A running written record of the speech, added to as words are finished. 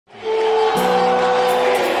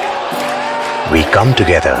We come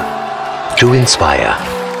together to inspire.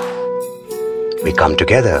 We come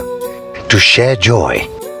together to share joy,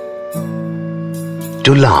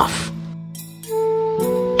 to laugh,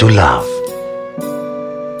 to love,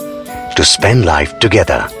 to spend life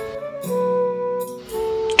together,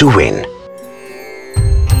 to win.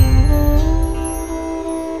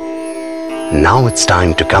 Now it's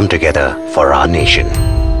time to come together for our nation.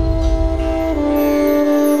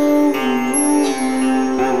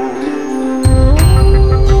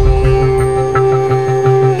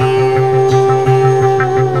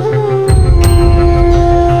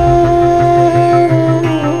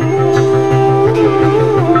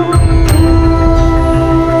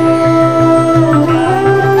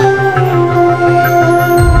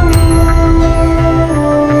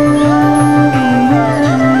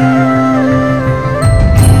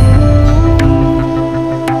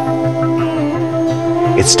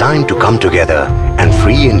 It's time to come together and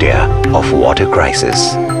free India of water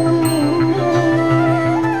crisis.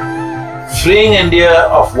 Freeing India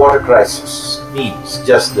of water crisis means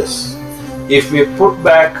just this. If we put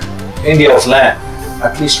back India's land,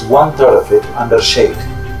 at least 1/3 of it under shade,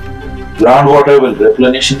 groundwater will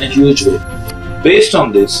replenish in a huge way. Based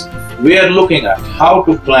on this, we are looking at how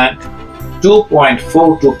to plant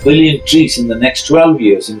 2.42 billion trees in the next 12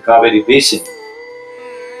 years in Cauvery Basin.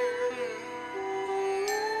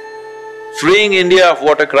 Freeing India of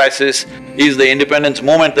water crisis is the independence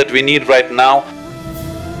movement that we need right now.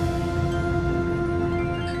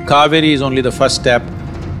 Cauvery is only the first step.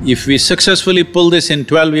 If we successfully pull this in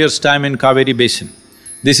 12 years' time in Cauvery Basin,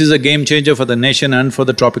 this is a game changer for the nation and for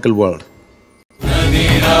the tropical world.